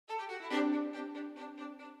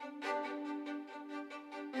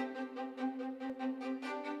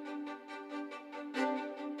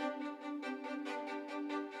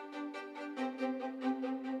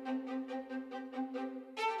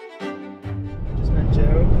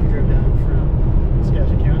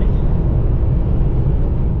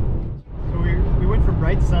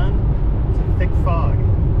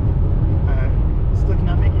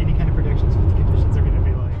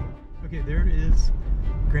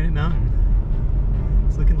Granite Mountain.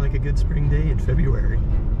 It's looking like a good spring day in February.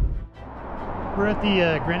 We're at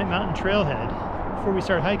the Granite Mountain trailhead. Before we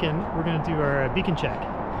start hiking, we're going to do our beacon check.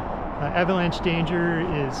 Avalanche danger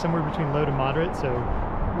is somewhere between low to moderate, so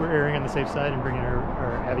we're erring on the safe side and bringing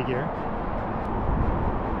our Avi gear.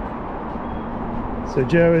 So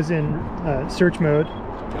Joe is in search mode.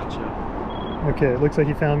 Gotcha. Okay, it looks like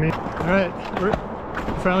he found me. All right, we're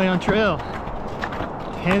finally on trail.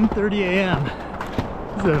 10:30 a.m.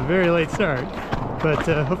 This is a very late start, but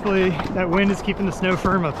hopefully that wind is keeping the snow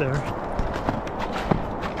firm up there.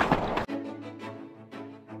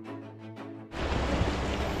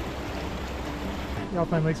 The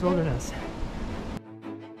Alpine Lakes Wilderness.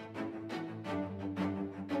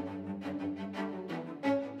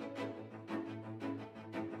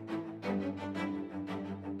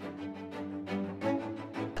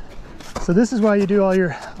 So this is why you do all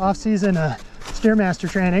your off-season Stairmaster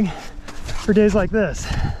training for days like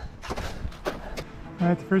this. All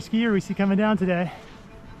right, the first skier we see coming down today.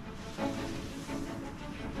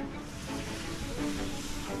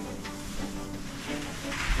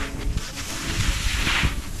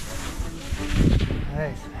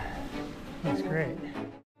 Nice. Looks great.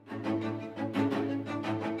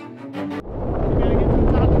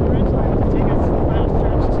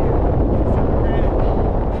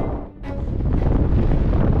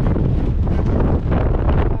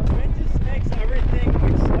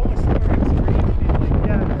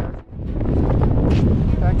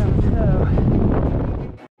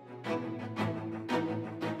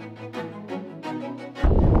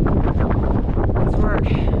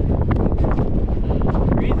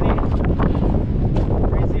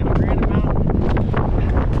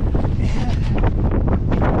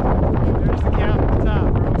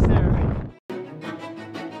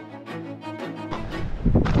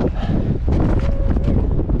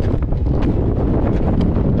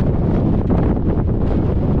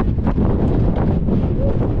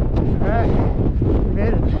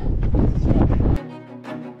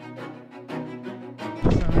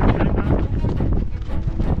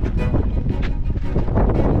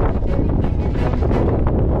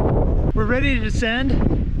 Ready to descend.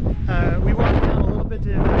 We walked down a little bit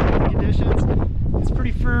to evaluate the conditions. It's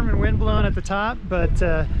pretty firm and wind blowing at the top, but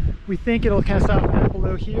we think it'll kind of soften out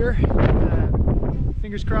below here.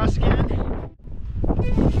 Fingers crossed again.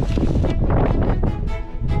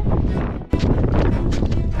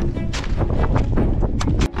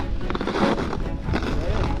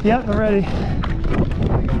 Yep, I'm ready.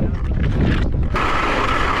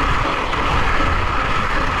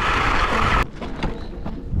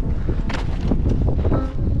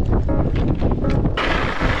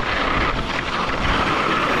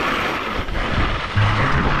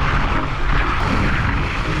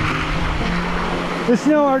 The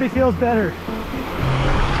snow already feels better.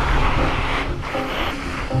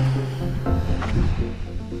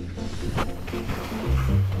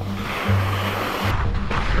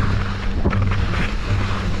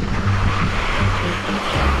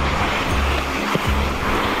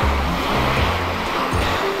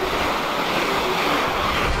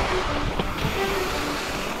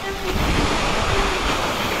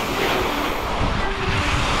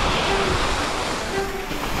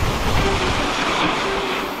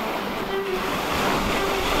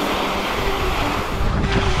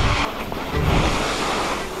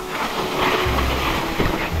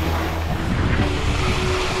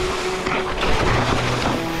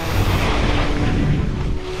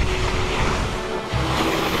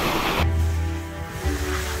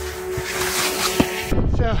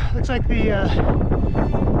 Looks like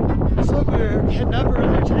the slope we were heading up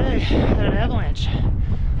earlier today had an avalanche.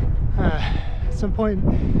 At some point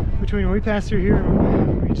between when we passed through here and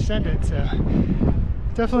when we descended, so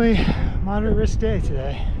definitely moderate risk day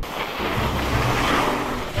today.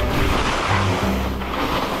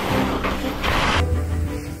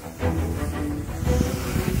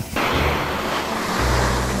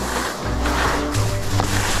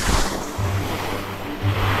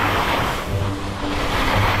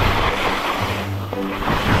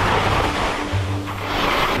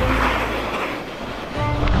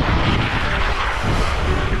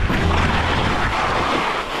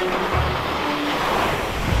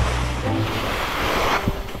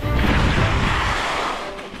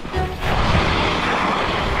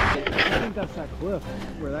 That's that cliff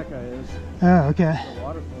where that guy is. Oh, okay. The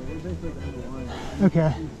waterfall. We're basically at the end of the line.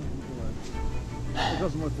 Okay. It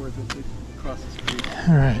doesn't look worth it to cross the street.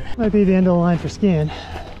 All right. Might be the end of the line for skiing.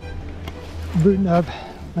 Booting up.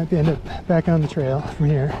 Might end up back on the trail from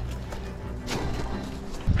here.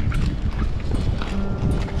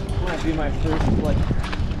 Might be my first mark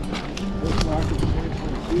of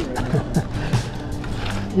 2022.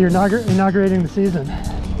 You're inaugurating the season.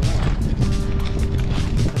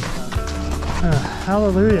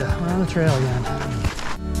 Hallelujah, we're on the trail again.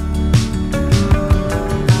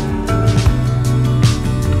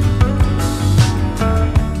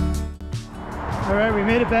 All right, we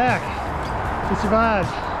made it back. We survived.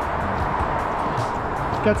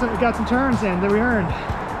 Got some turns in that we earned.